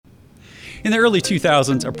In the early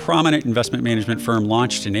 2000s, a prominent investment management firm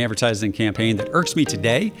launched an advertising campaign that irks me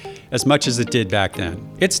today as much as it did back then.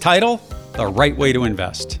 Its title? The Right Way to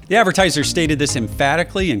Invest. The advertiser stated this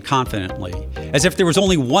emphatically and confidently, as if there was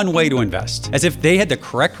only one way to invest, as if they had the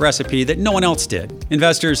correct recipe that no one else did.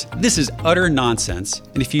 Investors, this is utter nonsense,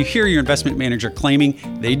 and if you hear your investment manager claiming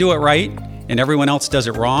they do it right and everyone else does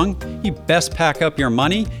it wrong, you best pack up your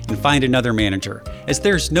money and find another manager, as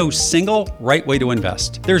there's no single right way to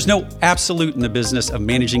invest. There's no absolute in the business of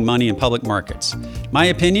managing money in public markets. My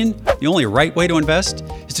opinion, the only right way to invest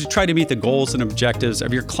is to try to meet the goals and objectives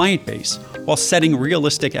of your client base while setting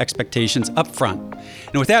realistic expectations up front.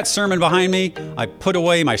 And with that sermon behind me, I put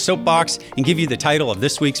away my soapbox and give you the title of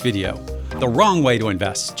this week's video: The Wrong Way to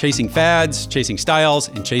Invest, Chasing Fads, Chasing Styles,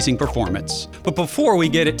 and Chasing Performance. But before we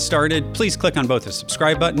get it started, please click on both the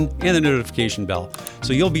subscribe button and the notification bell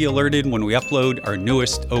so you'll be alerted when we upload our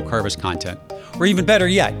newest Oak Harvest content. Or even better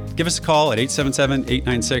yet, give us a call at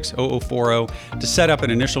 877-896-0040 to set up an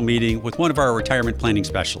initial meeting with one of our retirement planning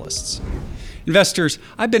specialists. Investors,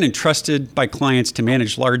 I've been entrusted by clients to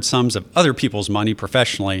manage large sums of other people's money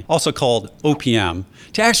professionally, also called OPM,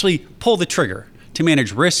 to actually pull the trigger, to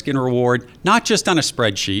manage risk and reward, not just on a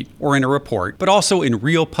spreadsheet or in a report, but also in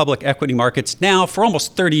real public equity markets now for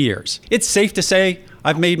almost 30 years. It's safe to say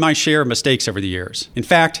I've made my share of mistakes over the years. In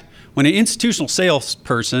fact, when an institutional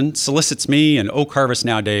salesperson solicits me and Oak Harvest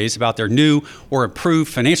nowadays about their new or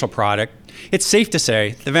improved financial product, it's safe to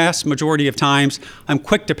say the vast majority of times I'm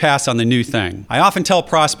quick to pass on the new thing. I often tell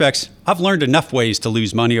prospects, I've learned enough ways to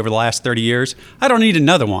lose money over the last 30 years. I don't need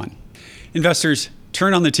another one. Investors,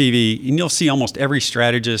 turn on the TV and you'll see almost every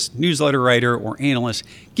strategist, newsletter writer, or analyst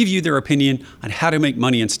give you their opinion on how to make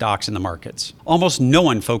money in stocks in the markets. Almost no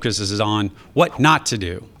one focuses on what not to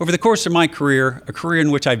do. Over the course of my career, a career in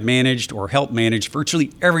which I've managed or helped manage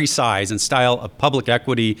virtually every size and style of public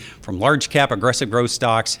equity, from large cap aggressive growth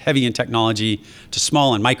stocks, heavy in technology, to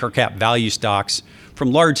small and micro cap value stocks,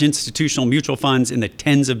 from large institutional mutual funds in the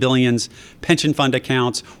tens of billions, pension fund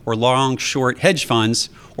accounts, or long, short hedge funds,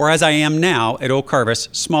 or as I am now at Oak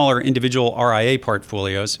Harvest, smaller individual RIA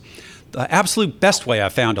portfolios. The absolute best way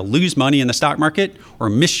I've found to lose money in the stock market or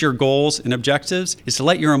miss your goals and objectives is to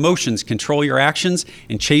let your emotions control your actions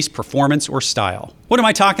and chase performance or style. What am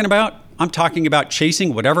I talking about? I'm talking about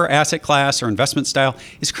chasing whatever asset class or investment style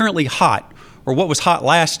is currently hot, or what was hot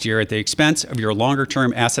last year at the expense of your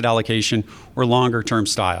longer-term asset allocation or longer-term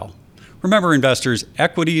style. Remember, investors,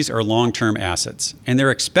 equities are long-term assets, and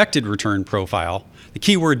their expected return profile, the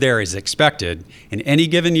key word there is expected, in any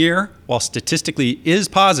given year, while statistically is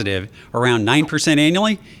positive, around 9%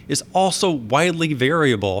 annually, is also widely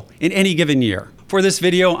variable in any given year. For this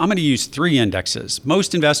video, I'm going to use three indexes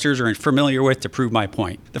most investors are familiar with to prove my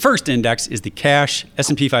point. The first index is the cash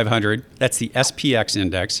S&P 500, that's the SPX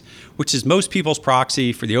index, which is most people's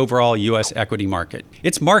proxy for the overall US equity market.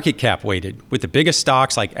 It's market cap weighted, with the biggest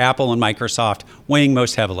stocks like Apple and Microsoft weighing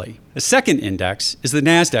most heavily. The second index is the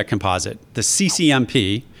NASDAQ composite, the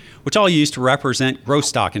CCMP, which I'll use to represent growth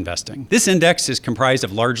stock investing. This index is comprised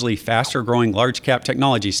of largely faster growing large cap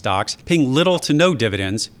technology stocks paying little to no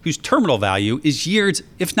dividends, whose terminal value is years,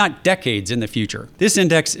 if not decades in the future. This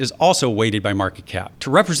index is also weighted by market cap.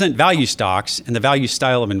 To represent value stocks and the value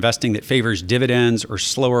style of investing that favors dividends or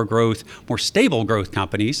slower growth, more stable growth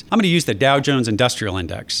companies, I'm going to use the Dow Jones Industrial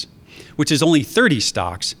Index, which is only 30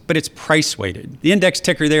 stocks, but it's price weighted. The index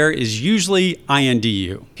ticker there is usually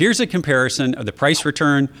INDU. Here's a comparison of the price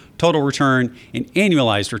return, total return, and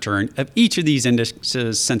annualized return of each of these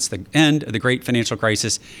indexes since the end of the great financial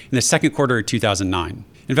crisis in the second quarter of 2009.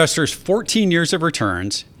 Investors, 14 years of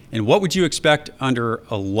returns, and what would you expect under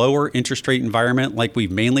a lower interest rate environment like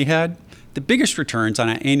we've mainly had? The biggest returns on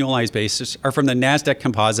an annualized basis are from the NASDAQ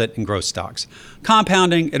composite and growth stocks,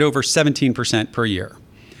 compounding at over 17% per year.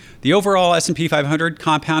 The overall S&P 500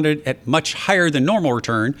 compounded at much higher than normal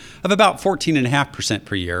return of about 14.5%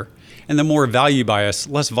 per year, and the more value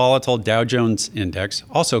biased, less volatile Dow Jones Index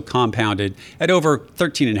also compounded at over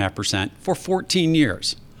 13.5% for 14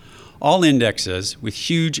 years. All indexes with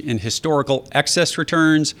huge and historical excess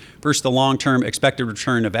returns versus the long-term expected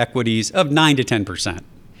return of equities of 9 to 10%.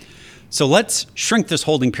 So let's shrink this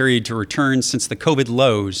holding period to returns since the COVID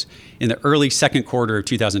lows in the early second quarter of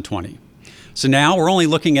 2020. So now we're only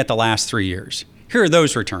looking at the last 3 years. Here are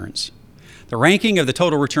those returns. The ranking of the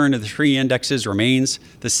total return of the three indexes remains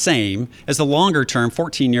the same as the longer-term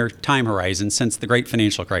 14-year time horizon since the Great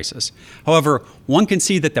Financial Crisis. However, one can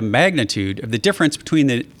see that the magnitude of the difference between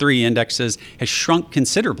the three indexes has shrunk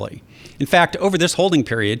considerably. In fact, over this holding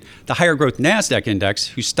period, the higher growth NASDAQ index,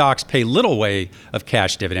 whose stocks pay little way of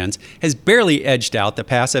cash dividends, has barely edged out the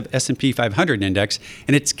passive S&P 500 index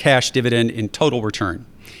and its cash dividend in total return.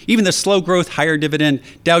 Even the slow growth, higher dividend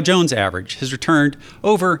Dow Jones average has returned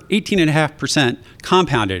over 18.5%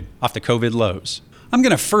 compounded off the COVID lows. I'm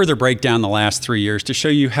going to further break down the last 3 years to show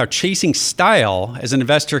you how chasing style as an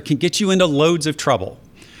investor can get you into loads of trouble.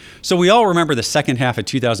 So we all remember the second half of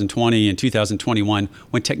 2020 and 2021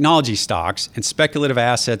 when technology stocks and speculative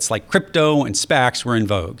assets like crypto and SPACs were in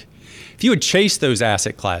vogue. If you had chased those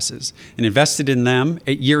asset classes and invested in them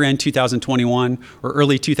at year-end 2021 or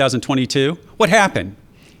early 2022, what happened?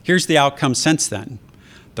 Here's the outcome since then.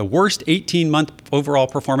 The worst 18-month overall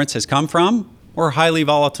performance has come from highly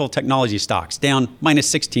volatile technology stocks, down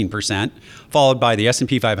minus 16%, followed by the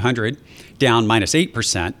S&P 500, down minus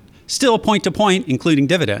 8%, still point to point, including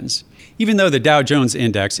dividends. Even though the Dow Jones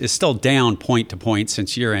index is still down point to point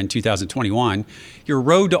since year-end 2021, your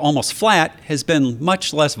road to almost flat has been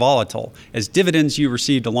much less volatile as dividends you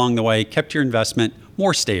received along the way kept your investment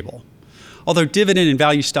more stable. Although dividend and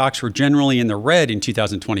value stocks were generally in the red in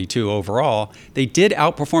 2022 overall, they did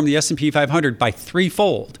outperform the S&P 500 by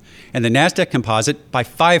threefold and the NASDAQ composite by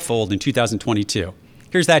fivefold in 2022.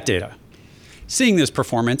 Here's that data. Seeing this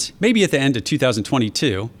performance, maybe at the end of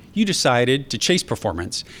 2022, you decided to chase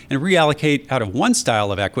performance and reallocate out of one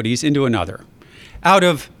style of equities into another. Out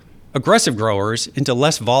of aggressive growers into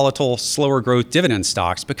less volatile, slower growth dividend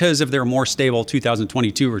stocks because of their more stable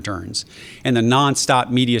 2022 returns and the nonstop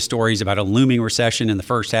media stories about a looming recession in the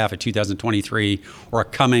first half of 2023 or a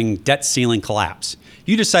coming debt ceiling collapse.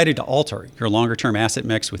 You decided to alter your longer-term asset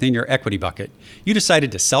mix within your equity bucket. You decided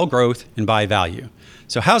to sell growth and buy value.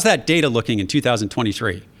 So how's that data looking in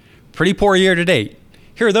 2023? Pretty poor year to date.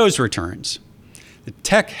 Here are those returns. The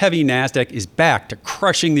tech-heavy NASDAQ is back to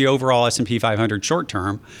crushing the overall S&P 500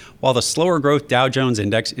 short-term, while the slower growth Dow Jones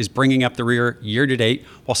index is bringing up the rear year-to-date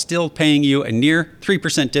while still paying you a near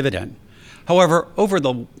 3% dividend. However, over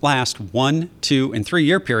the last 1, 2, and 3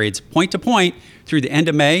 year periods, point to point, through the end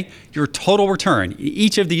of May, your total return in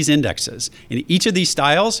each of these indexes, in each of these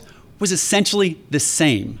styles, was essentially the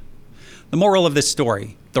same. The moral of this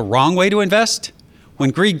story, the wrong way to invest? When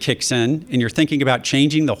greed kicks in and you're thinking about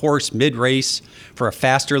changing the horse mid-race for a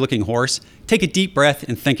faster-looking horse, take a deep breath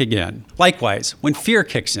and think again. Likewise, when fear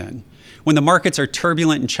kicks in, when the markets are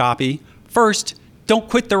turbulent and choppy, first, don't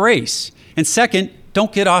quit the race. And second,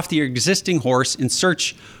 don't get off your existing horse in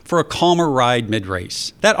search for a calmer ride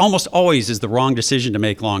mid-race. That almost always is the wrong decision to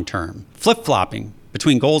make long-term. Flip-flopping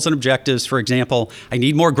between goals and objectives, for example, I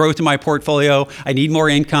need more growth in my portfolio, I need more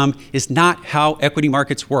income, is not how equity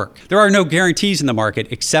markets work. There are no guarantees in the market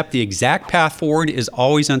except the exact path forward is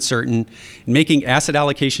always uncertain. And making asset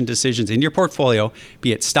allocation decisions in your portfolio,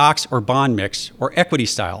 be it stocks or bond mix or equity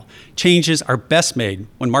style, changes are best made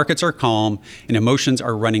when markets are calm and emotions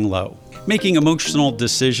are running low. Making emotional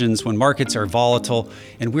decisions when markets are volatile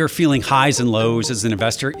and we're feeling highs and lows as an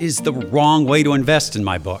investor is the wrong way to invest in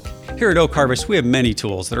my book. Here at Oak Harvest, we have many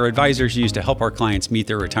tools that our advisors use to help our clients meet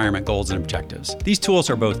their retirement goals and objectives. These tools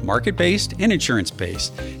are both market-based and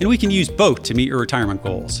insurance-based, and we can use both to meet your retirement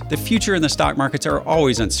goals. The future in the stock markets are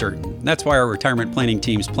always uncertain. That's why our retirement planning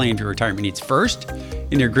teams plan for your retirement needs first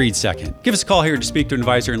and your greed second. Give us a call here to speak to an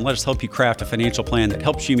advisor and let us help you craft a financial plan that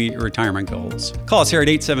helps you meet your retirement goals. Call us here at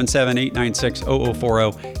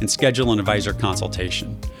 877-896-0040 and schedule an advisor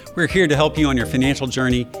consultation. We're here to help you on your financial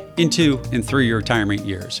journey into and through your retirement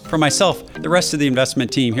years. For myself, the rest of the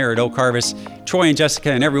investment team here at Oak Harvest, Troy and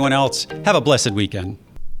Jessica and everyone else, have a blessed weekend.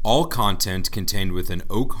 All content contained within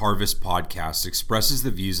Oak Harvest podcast expresses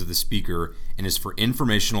the views of the speaker and is for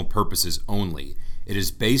informational purposes only. It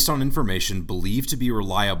is based on information believed to be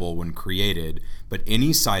reliable when created, but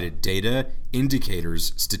any cited data,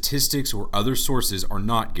 indicators, statistics, or other sources are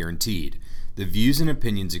not guaranteed. The views and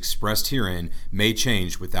opinions expressed herein may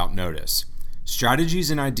change without notice.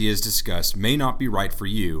 Strategies and ideas discussed may not be right for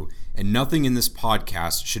you, and nothing in this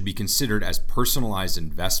podcast should be considered as personalized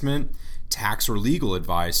investment, tax or legal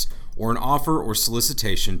advice, or an offer or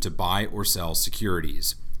solicitation to buy or sell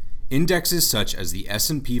securities. Indexes such as the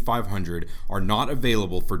S&P 500 are not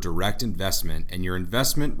available for direct investment, and your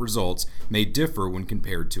investment results may differ when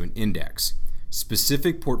compared to an index.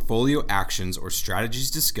 Specific portfolio actions or strategies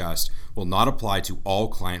discussed will not apply to all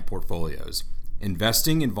client portfolios.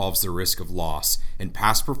 Investing involves the risk of loss, and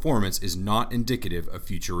past performance is not indicative of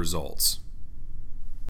future results.